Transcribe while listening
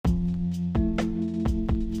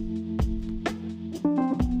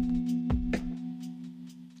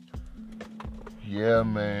Yeah,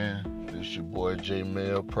 man. It's your boy J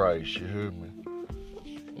Mel Price. You hear me?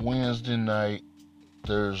 Wednesday night,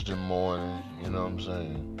 Thursday morning. You know what I'm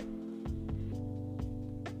saying?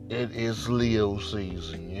 It is Leo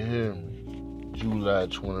season. You hear me? July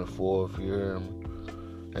 24th. You hear me?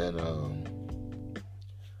 And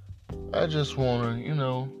I just wanna,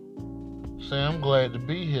 say I'm glad to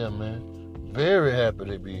be here, man. Very happy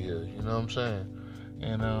to be here. You know what I'm saying?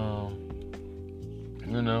 And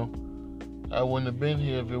I wouldn't have been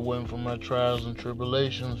here if it wasn't for my trials and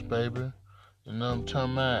tribulations, baby. You know what I'm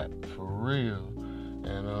talking about? For real.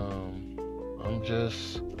 And I'm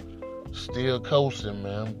just still coasting,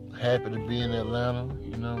 man. I'm happy to be in Atlanta,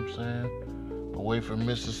 you know what I'm saying? Away from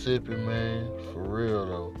Mississippi, man. For real,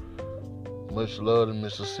 though. Much love to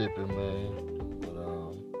Mississippi, man.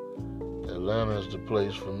 But Atlanta is the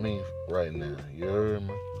place for me right now. You heard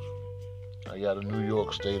me? I got a New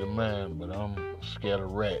York state of mind, but I'm scared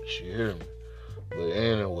of rats, you hear me? But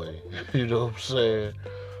anyway, you know what I'm saying?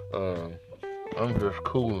 I'm just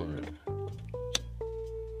cooling it.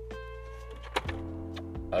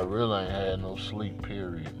 I really ain't had no sleep,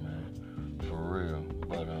 period, man. For real.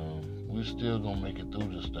 But we still gonna make it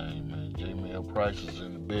through this thing, man. J Mel Price is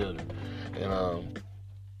in the building. And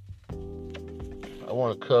I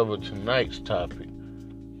want to cover tonight's topic,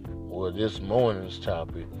 or this morning's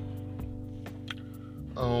topic,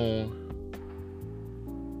 on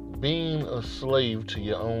being a slave to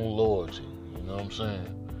your own loyalty. You know what I'm saying?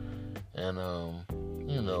 And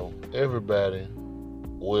everybody,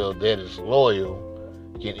 well, that is loyal,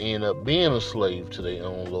 can end up being a slave to their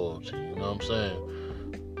own loyalty. You know what I'm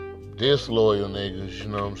saying? Disloyal niggas, you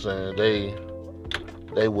know what I'm saying,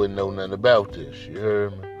 they wouldn't know nothing about this, you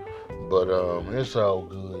heard me? But it's all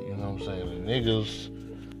good, you know what I'm saying? The niggas,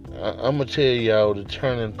 I'm gonna tell y'all the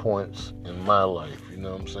turning points in my life, you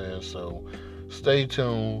know what I'm saying? So stay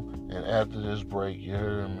tuned, and after this break, you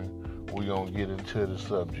heard me, we're gonna get into the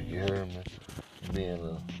subject, you heard me? Being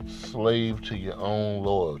a slave to your own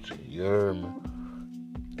loyalty, you heard me?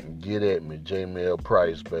 Get at me, J Mel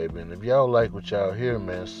Price, baby. And if y'all like what y'all hear,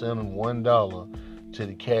 man, send them $1 to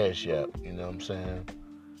the Cash App, you know what I'm saying?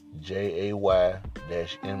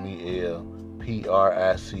 JAY-MELPRICE.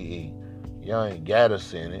 Y'all ain't gotta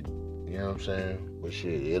send it, you know what I'm saying? But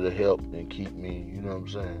shit, it'll help and keep me, you know what I'm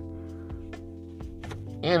saying?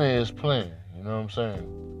 And it's plenty, you know what I'm saying?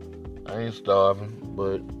 I ain't starving,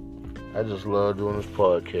 but I just love doing this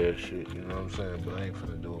podcast shit, you know what I'm saying? But I ain't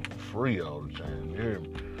finna do it for free all the time, you hear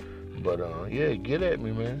me? But yeah, get at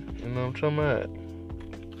me, man. You know what I'm talking about?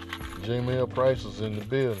 J Mel Price is in the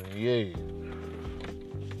building, yeah.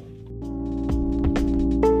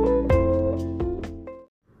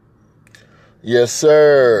 Yes,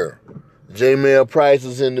 sir. J Mel Price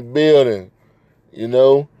is in the building. You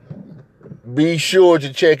know, be sure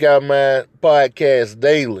to check out my podcast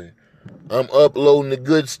daily. I'm uploading the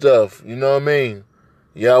good stuff. You know what I mean?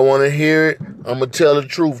 Y'all want to hear it? I'm going to tell the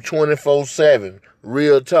truth 24/7.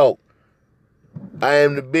 Real talk. I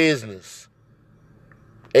am the business.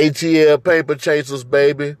 ATL Paper Chasers,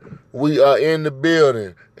 baby. We are in the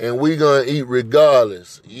building, and we going to eat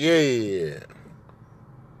regardless. Yeah.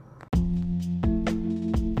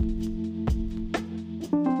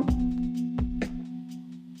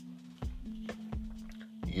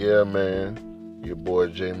 Yeah, man. Your boy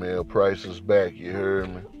J Mel Price is back. You heard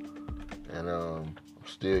me? And I'm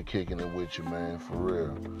still kicking it with you, man, for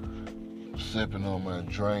real. Sipping on my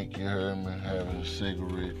drink, you heard me? Having a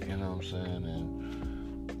cigarette, you know what I'm saying? And,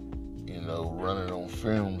 running on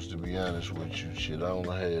fumes, to be honest with you. Shit, I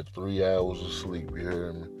only had 3 hours of sleep, you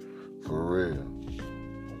heard me? For real.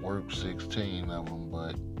 Worked 16 of them,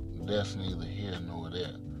 but that's neither here nor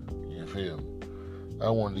there. You feel me? I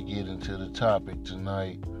wanted to get into the topic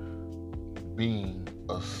tonight, being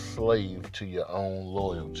a slave to your own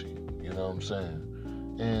loyalty. You know what I'm saying?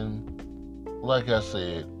 And like I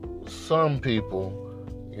said, some people,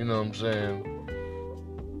 you know what I'm saying?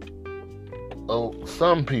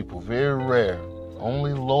 Some people, very rare,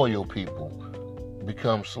 only loyal people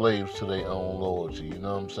become slaves to their own loyalty. You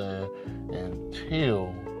know what I'm saying?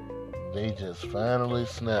 Until they just finally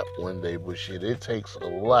snap one day. But shit, it takes a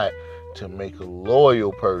lot to make a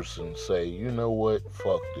loyal person say, you know what?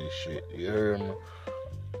 Fuck this shit. You hear me?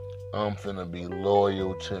 I'm finna be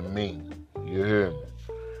loyal to me. You hear me?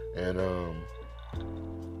 And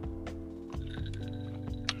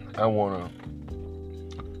I wanna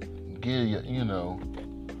give you,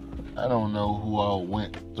 I don't know who all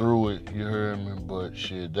went through it, you heard me? But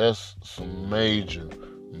shit, that's some major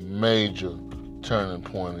turning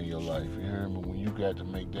point in your life. You hear me? When you got to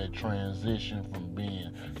make that transition from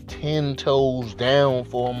being 10 toes down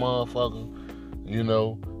for a motherfucker,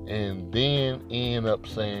 and then end up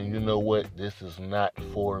saying, you know what, this is not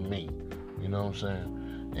for me. You know what I'm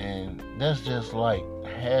saying? And that's just like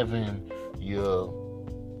having your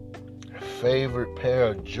favorite pair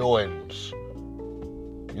of Jordans.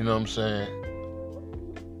 You know what I'm saying?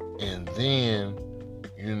 And then,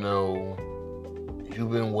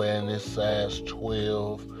 you've been wearing this size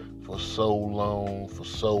 12 for so long,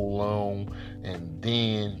 and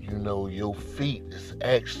then, your feet is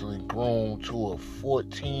actually grown to a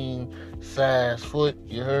 14 size foot,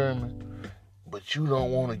 you heard me? But you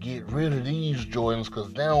don't want to get rid of these Jordans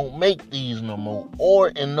because they don't make these no more, or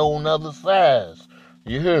in no another size,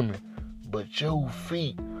 you hear me? But your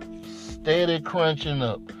feet steady crunching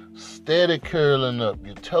up, steady curling up,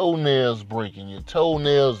 your toenails breaking, your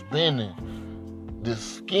toenails bending. The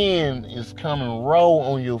skin is coming raw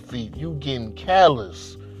on your feet. You getting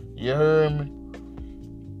callous. You heard me?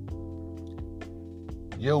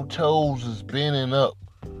 Your toes is bending up.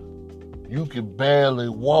 You can barely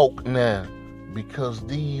walk now because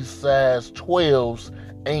these size 12s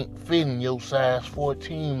ain't fitting your size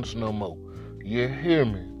 14s no more. You hear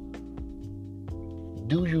me?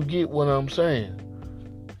 Do you get what I'm saying?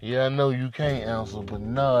 Yeah, I know you can't answer, but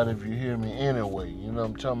nod if you hear me anyway. You know what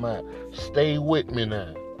I'm talking about? Stay with me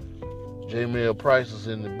now. J-Mail Price is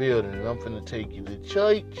in the building, and I'm finna take you to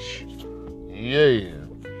church. Yeah.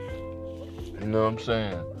 You know what I'm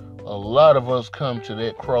saying? A lot of us come to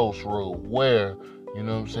that crossroad where, you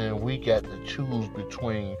know what I'm saying, we got to choose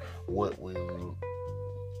between what we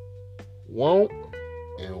want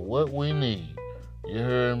and what we need. You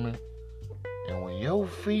heard me? And when your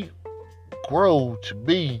feet grow to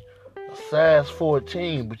be a size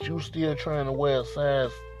 14, but you still trying to wear a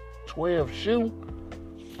size 12 shoe,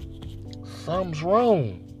 something's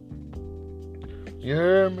wrong. You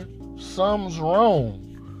heard me? Something's wrong.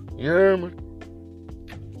 You heard me?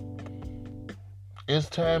 It's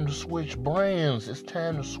time to switch brands. It's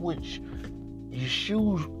time to switch your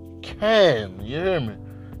shoe kind. You hear me?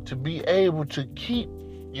 To be able to keep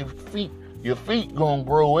your feet gonna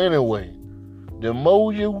grow anyway. The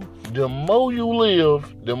more you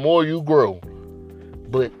live, the more you grow.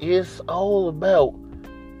 But it's all about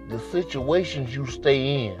the situations you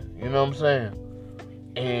stay in. You know what I'm saying?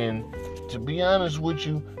 And to be honest with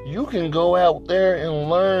you, you can go out there and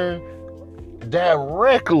learn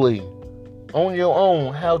directly on your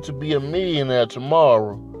own how to be a millionaire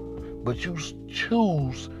tomorrow. But you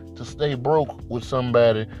choose to stay broke with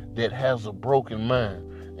somebody that has a broken mind.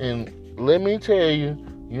 And let me tell you,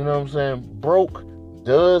 you know what I'm saying? Broke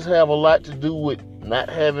does have a lot to do with not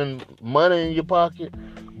having money in your pocket,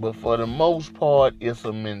 but for the most part, it's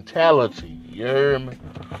a mentality. You heard me?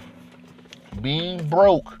 Being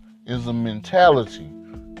broke is a mentality.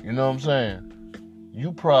 You know what I'm saying?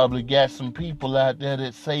 You probably got some people out there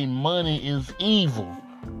that say money is evil.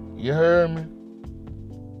 You heard me?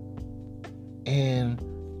 And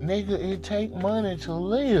nigga, it take money to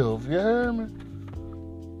live. You heard me?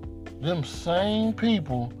 Them same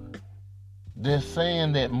people that's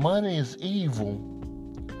saying that money is evil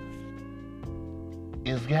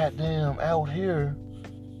is goddamn out here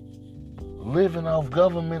living off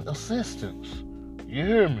government assistance. You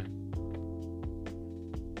hear me?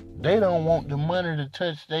 They don't want the money to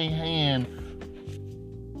touch their hand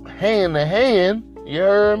to hand. You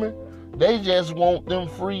heard me? They just want them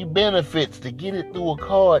free benefits to get it through a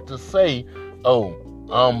card to say, oh,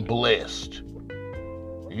 I'm blessed.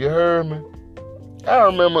 You heard me? I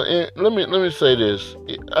remember, let me say this.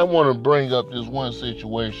 I want to bring up this one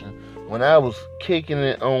situation when I was kicking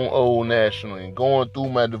it on Old National and going through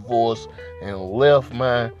my divorce and left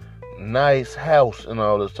my nice house and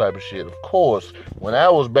all this type of shit. Of course, when I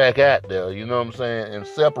was back out there, you know what I'm saying, and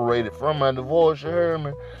separated from my divorce, you heard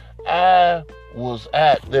me? I was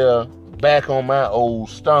out there back on my old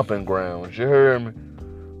stomping grounds, you heard me?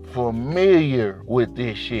 Familiar with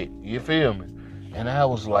this shit, you feel me? And I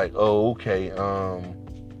was like, oh, okay,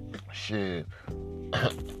 shit.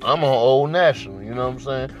 I'm on Old National, you know what I'm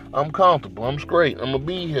saying? I'm comfortable, I'm straight, I'm gonna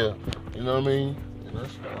be here, you know what I mean? And I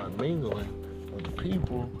started mingling with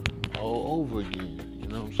people all over again, you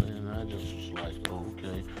know what I'm saying? I just was like, oh,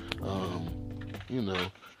 okay,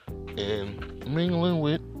 and mingling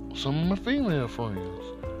with some of my female friends.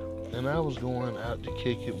 And I was going out to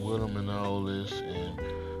kick it with them and all this, and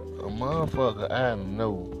a motherfucker I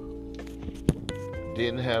know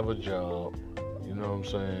didn't have a job, you know what I'm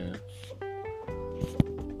saying?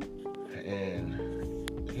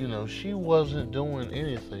 And, she wasn't doing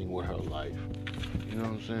anything with her life, you know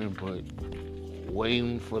what I'm saying? But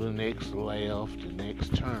waiting for the next layoff, the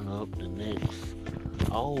next turn up, the next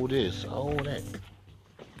all this, all that,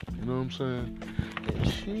 you know what I'm saying? And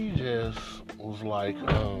she just was like,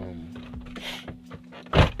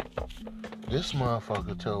 this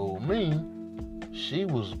motherfucker told me she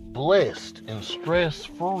was blessed and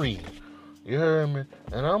stress-free. You heard me?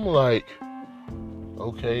 And I'm like,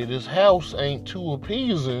 okay, this house ain't too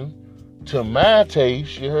appeasing to my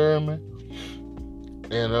taste, you heard me?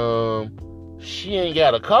 And she ain't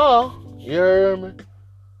got a car, you heard me?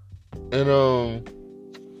 And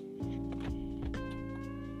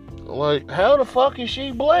like, how the fuck is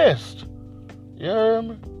she blessed? You heard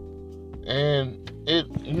me? And it,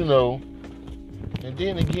 and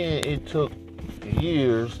then again, it took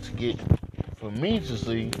years to get for me to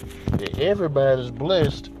see that everybody's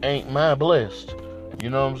blessed ain't my blessed. You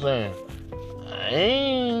know what I'm saying? I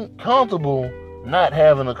ain't comfortable not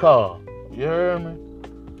having a car. You heard me?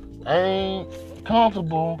 I ain't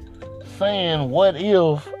comfortable saying, what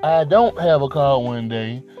if I don't have a car one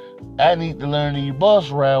day? I need to learn these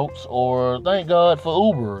bus routes, or thank God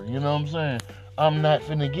for Uber. You know what I'm saying? I'm not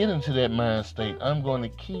finna get into that mind state. I'm going to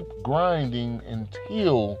keep grinding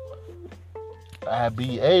until I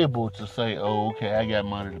be able to say, oh, okay, I got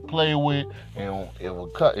money to play with, and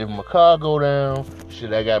if my car go down,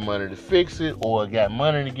 shit, I got money to fix it, or I got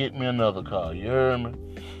money to get me another car. You heard me?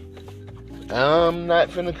 I'm not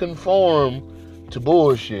finna conform to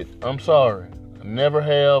bullshit. I'm sorry. I never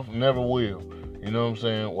have, never will. You know what I'm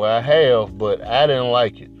saying? Well, I have, but I didn't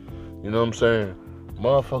like it. You know what I'm saying?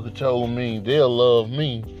 Motherfucker told me they'll love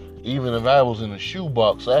me even if I was in a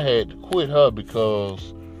shoebox. I had to quit her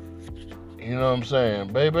because, you know what I'm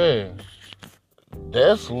saying, baby,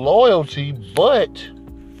 that's loyalty, but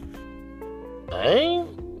I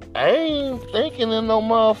ain't thinking in no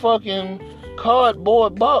motherfucking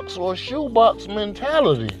cardboard box or shoebox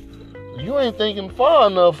mentality. You ain't thinking far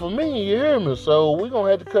enough for me, you hear me? So we gonna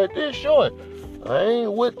have to cut this short. I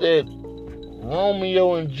ain't with that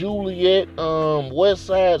Romeo and Juliet, West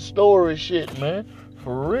Side Story shit, man.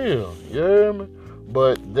 For real, you hear me?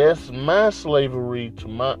 But that's my slavery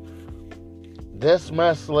to that's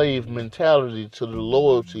my slave mentality to the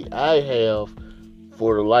loyalty I have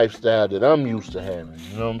for the lifestyle that I'm used to having.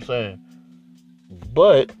 You know what I'm saying?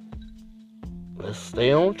 But let's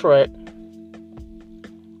stay on track.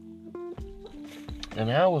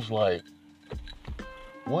 And I was like,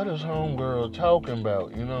 what is homegirl talking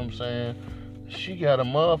about? You know what I'm saying? She got a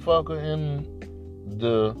motherfucker in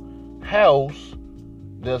the house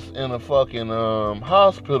that's in a fucking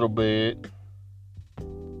hospital bed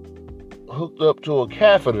hooked up to a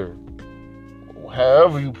catheter.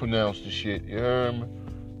 However you pronounce the shit, you heard me?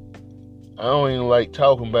 I don't even like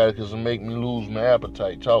talking about it because it make me lose my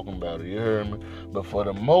appetite talking about it, you heard me? But for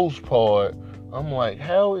the most part, I'm like,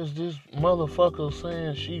 how is this motherfucker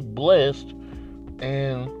saying she blessed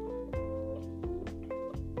and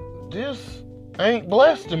this ain't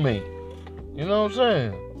blessed to me? You know what I'm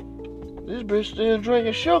saying? This bitch still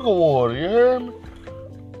drinking sugar water, you heard me?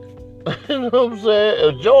 You know what I'm saying?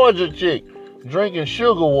 A Georgia chick drinking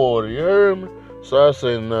sugar water, you heard me? So I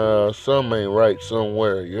said, nah, something ain't right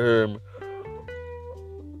somewhere, you heard me?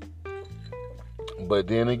 But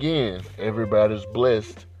then again, everybody's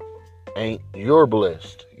blessed ain't you're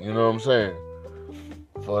blessed. You know what I'm saying?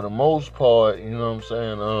 For the most part, you know what I'm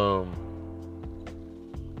saying?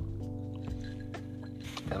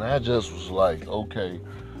 And I just was like, okay,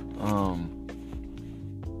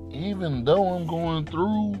 even though I'm going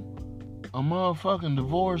through a motherfucking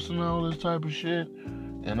divorce and all this type of shit,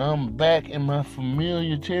 and I'm back in my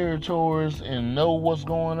familiar territories and know what's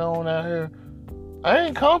going on out here, I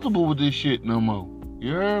ain't comfortable with this shit no more.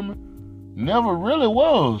 You heard me? Never really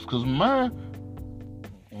was, because my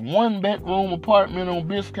one-bedroom apartment on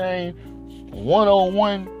Biscayne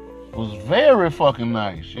 101 was very fucking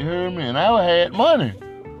nice. You heard me? And I had money.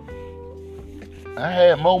 I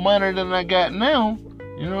had more money than I got now.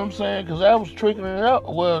 You know what I'm saying? Because I was tricking it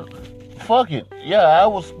out. Well, fuck it. Yeah, I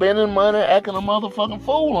was spending money acting a motherfucking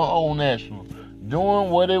fool on Old National.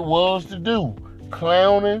 Doing what it was to do.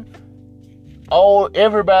 Clowning.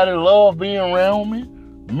 Everybody loved being around me.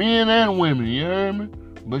 Men and women, you heard me?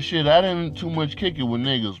 But shit, I didn't too much kick it with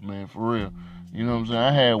niggas, man, for real. You know what I'm saying?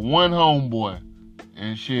 I had one homeboy.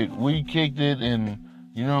 And shit, we kicked it and,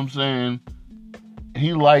 you know what I'm saying?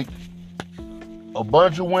 He liked a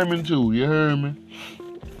bunch of women too, you heard me?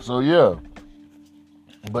 So yeah.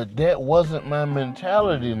 But that wasn't my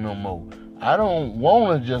mentality no more. I don't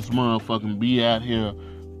want to just motherfucking be out here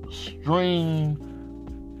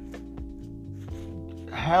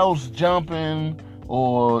house jumping,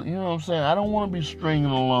 or, you know what I'm saying? I don't want to be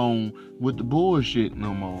stringing along with the bullshit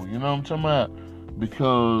no more. You know what I'm talking about?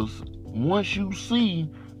 Because once you see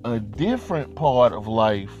a different part of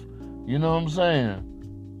life, you know what I'm saying?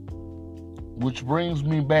 which brings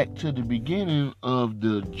me back to the beginning of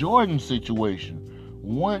the Jordan situation.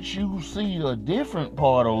 Once you see a different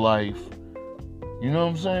part of life, you know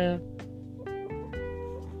what I'm saying?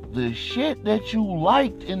 The shit that you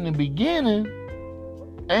liked in the beginning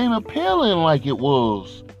ain't appealing like it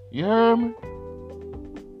was. You heard me?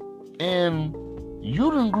 And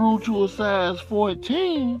you done grew to a size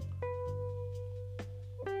 14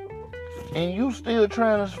 and you still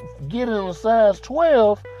trying to get in a size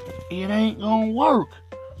 12, it ain't gonna work.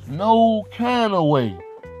 No kind of way.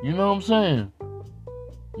 You know what I'm saying?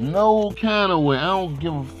 No kind of way. I don't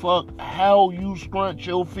give a fuck how you scrunch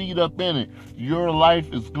your feet up in it. Your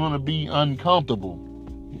life is gonna be uncomfortable.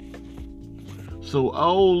 So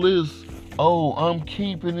all this, oh, I'm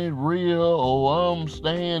keeping it real, or I'm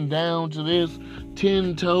staying down to this,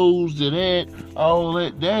 10 toes to that, all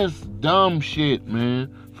that, that's dumb shit,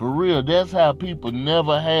 man. For real, that's how people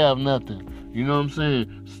never have nothing. You know what I'm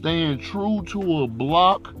saying? Staying true to a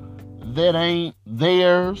block that ain't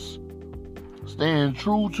theirs. Staying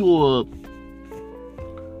true to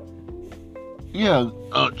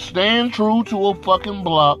staying true to a fucking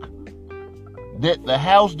block that the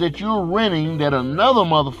house that you're renting that another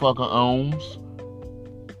motherfucker owns.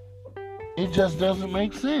 It just doesn't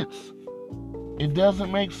make sense. It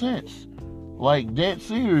doesn't make sense. Like, that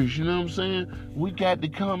serious, you know what I'm saying? We got to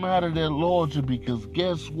come out of that loyalty, because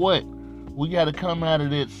guess what? We got to come out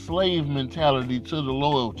of that slave mentality to the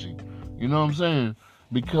loyalty. You know what I'm saying?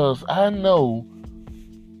 Because I know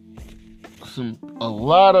a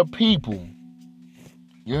lot of people,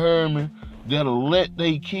 you heard me, that'll let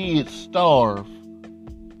their kids starve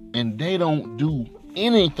and they don't do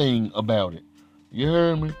anything about it. You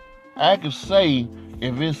heard me? I could say,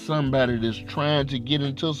 if it's somebody that's trying to get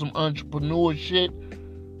into some entrepreneur shit,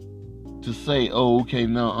 to say, oh, okay,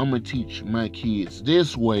 now I'm going to teach my kids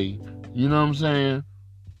this way, you know what I'm saying?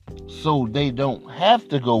 So they don't have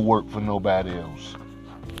to go work for nobody else.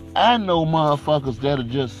 I know motherfuckers that'll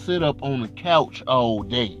just sit up on the couch all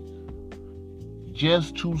day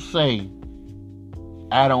just to say,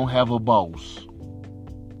 I don't have a boss.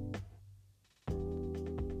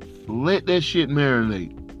 Let that shit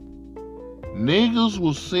marinate. Niggas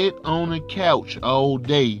will sit on the couch all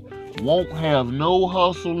day, won't have no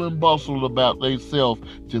hustle and bustle about themselves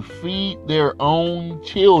to feed their own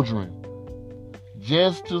children,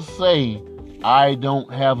 just to say, I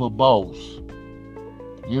don't have a boss.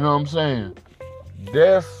 You know what I'm saying?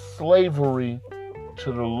 That's slavery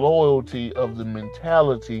to the loyalty of the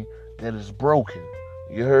mentality that is broken.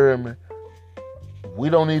 You heard me? We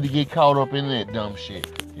don't need to get caught up in that dumb shit.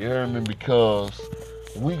 You heard me? Because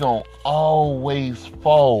we gon' always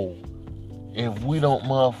fall if we don't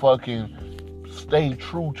motherfucking stay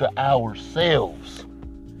true to ourselves.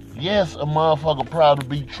 Yes, a motherfucker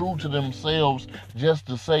probably be true to themselves just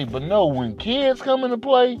to say, but no, when kids come into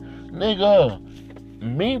play, nigga,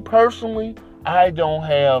 me personally, I don't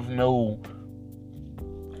have no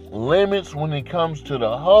limits when it comes to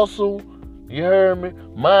the hustle. You heard me?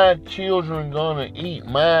 My children gonna eat.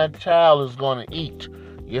 My child is gonna eat.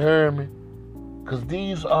 You heard me? Because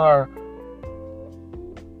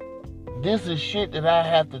this is shit that I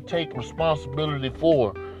have to take responsibility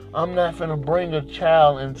for. I'm not finna bring a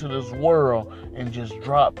child into this world and just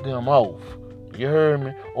drop them off. You heard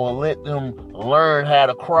me? Or let them learn how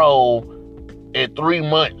to crawl at 3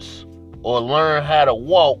 months, or learn how to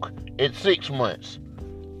walk at 6 months.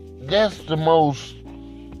 That's the most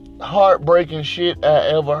heartbreaking shit I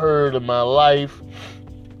ever heard in my life.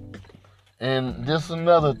 And this is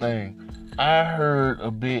another thing. I heard a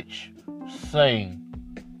bitch say,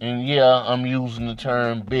 and yeah, I'm using the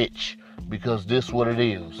term bitch because this is what it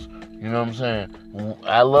is. You know what I'm saying?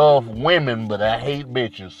 I love women, but I hate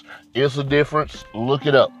bitches. It's a difference. Look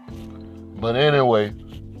it up. But anyway,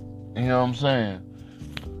 you know what I'm saying?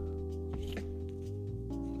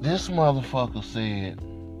 This motherfucker said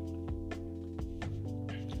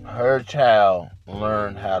her child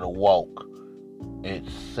learned how to walk at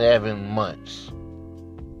 7 months.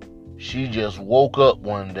 She just woke up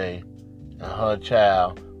one day and her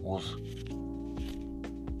child was,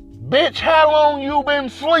 bitch, how long you been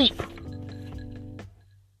asleep?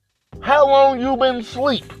 How long you been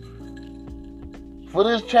asleep? For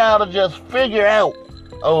this child to just figure out,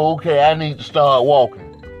 oh, okay, I need to start walking.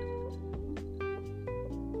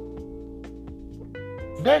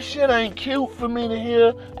 That shit ain't cute for me to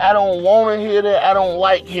hear. I don't want to hear that. I don't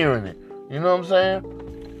like hearing it. You know what I'm saying?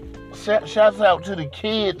 Shouts out to the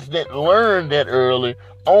kids that learned that early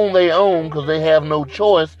on their own because they have no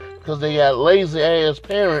choice because they got lazy ass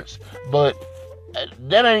parents. But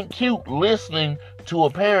that ain't cute listening to a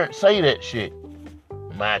parent say that shit.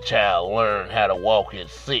 my child learned how to walk at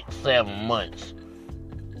 6, 7 months.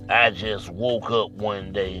 I just woke up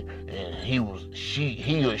one day and he or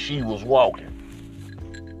she was walking.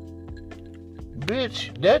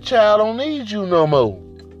 Bitch, that child don't need you no more.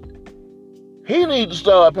 He need to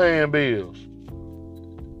start paying bills.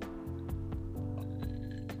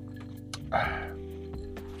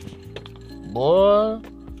 Boy,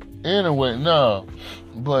 anyway, no.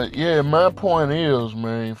 But yeah, my point is,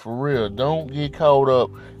 man, for real, don't get caught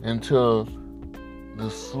up into the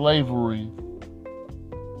slavery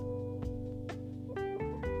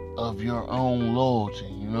of your own loyalty,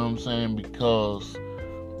 you know what I'm saying? Because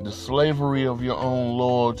the slavery of your own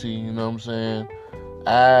loyalty, you know what I'm saying?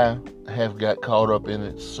 I have got caught up in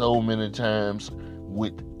it so many times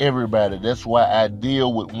with everybody. That's why I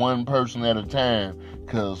deal with one person at a time.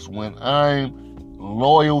 Because when I'm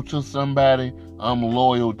loyal to somebody, I'm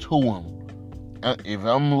loyal to them. If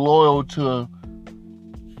I'm loyal to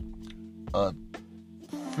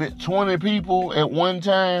 20 people at one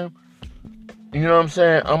time, you know what I'm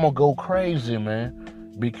saying? I'm going to go crazy,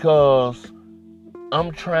 man. Because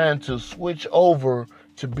I'm trying to switch over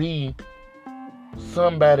to be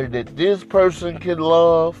somebody that this person could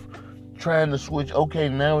love. Trying to switch. Okay,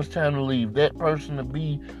 now it's time to leave that person to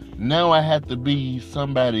be. Now I have to be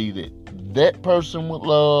somebody that person would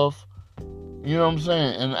love. You know what I'm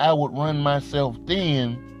saying? And I would run myself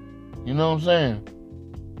thin. You know what I'm saying?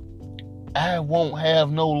 I won't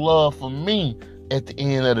have no love for me at the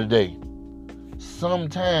end of the day.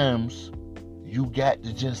 Sometimes you got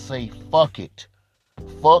to just say fuck it.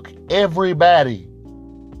 Fuck everybody.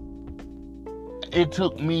 It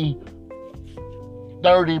took me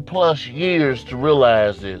 30 plus years to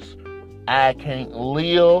realize this. I can't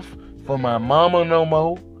live for my mama no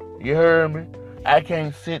more. You heard me? I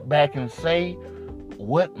can't sit back and say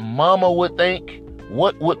what mama would think.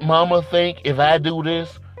 What would mama think if I do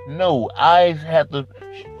this? No, I have to.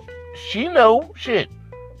 She know shit.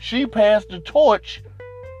 She passed the torch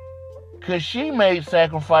because she made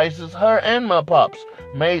sacrifices. Her and my pops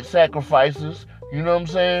made sacrifices. You know what I'm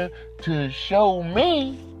saying? To show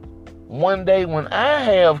me one day when I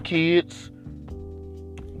have kids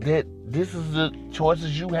that this is the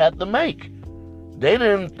choices you have to make. They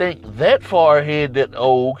didn't think that far ahead that,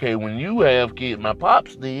 oh, okay, when you have kids, my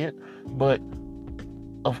pops did. But,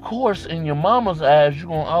 of course, in your mama's eyes, you're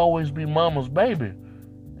going to always be mama's baby.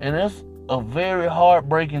 And that's a very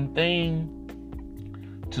heartbreaking thing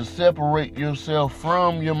to separate yourself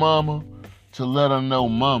from your mama, to let her know,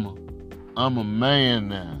 mama, I'm a man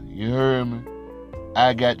now. You heard me?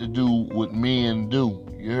 I got to do what men do.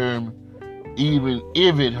 You heard me? Even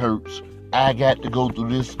if it hurts, I got to go through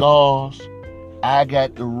these scars. I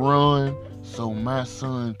got to run so my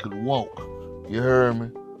son could walk. You heard me?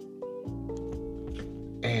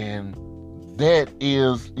 And that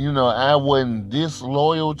is, I wasn't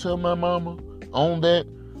disloyal to my mama on that,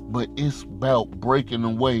 but it's about breaking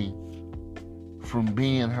away from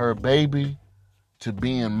being her baby to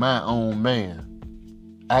being my own man.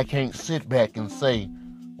 I can't sit back and say,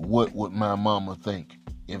 what would my mama think?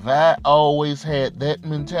 If I always had that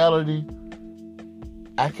mentality,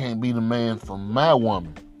 I can't be the man for my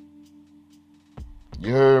woman.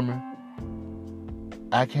 You heard me?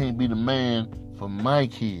 I can't be the man for my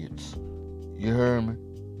kids. You heard me?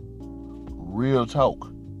 Real talk.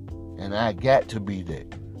 And I got to be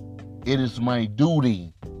that. It is my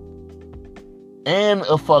duty and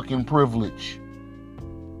a fucking privilege.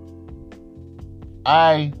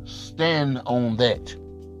 I stand on that.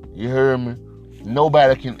 You heard me?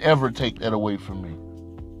 Nobody can ever take that away from me.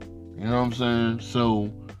 You know what I'm saying?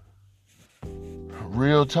 So,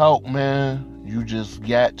 real talk, man. You just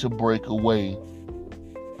got to break away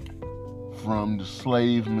from the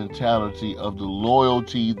slave mentality of the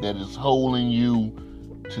loyalty that is holding you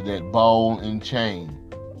to that ball and chain.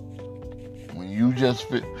 When you just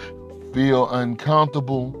feel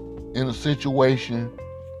uncomfortable in a situation,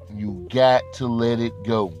 you got to let it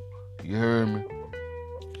go. You heard me?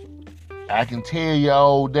 I can tell you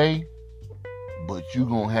all day, but you're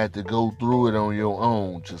going to have to go through it on your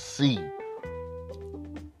own to see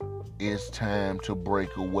it's time to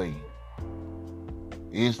break away.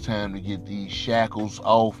 It's time to get these shackles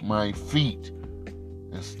off my feet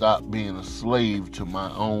and stop being a slave to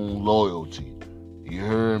my own loyalty. You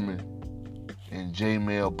heard me? And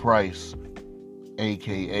J-Mel Price,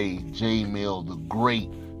 a.k.a. J-Mel the Great,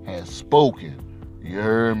 has spoken. You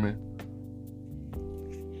heard me?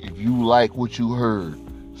 If you like what you heard,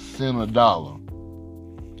 send $1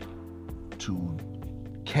 to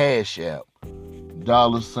Cash App,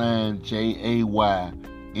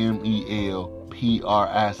 $JAYMELPRICE.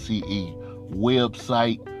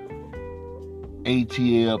 Website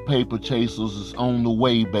ATL Paper Chasers is on the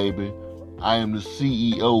way, baby. I am the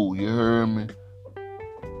CEO, you heard me?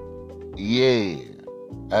 Yeah,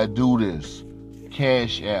 I do this.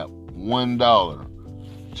 Cash App,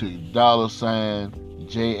 $1 to $JAYMELPRICE.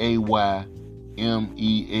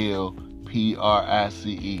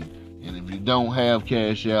 And if you don't have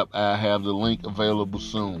Cash App, I have the link available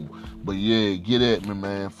soon. But yeah, get at me,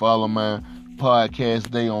 man. Follow my podcast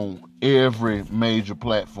day on every major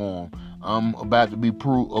platform. I'm about to be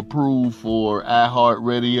approved for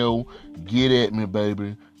iHeartRadio. Get at me,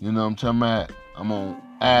 baby. You know what I'm talking about? I'm on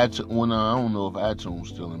iTunes. Well, I don't know if iTunes is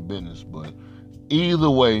still in business, but either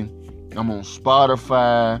way, I'm on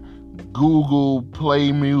Spotify, Google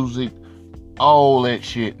Play Music, all that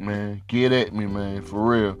shit, man. Get at me, man, for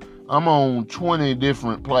real. I'm on 20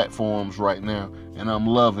 different platforms right now, and I'm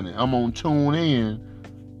loving it. I'm on TuneIn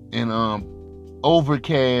and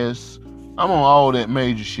Overcast. I'm on all that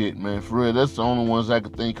major shit, man, for real. That's the only ones I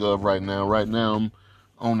can think of right now. Right now, I'm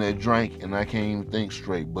on that drink, and I can't even think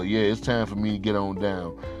straight. But yeah, it's time for me to get on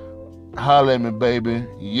down. Holla at me, baby.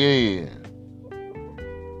 Yeah.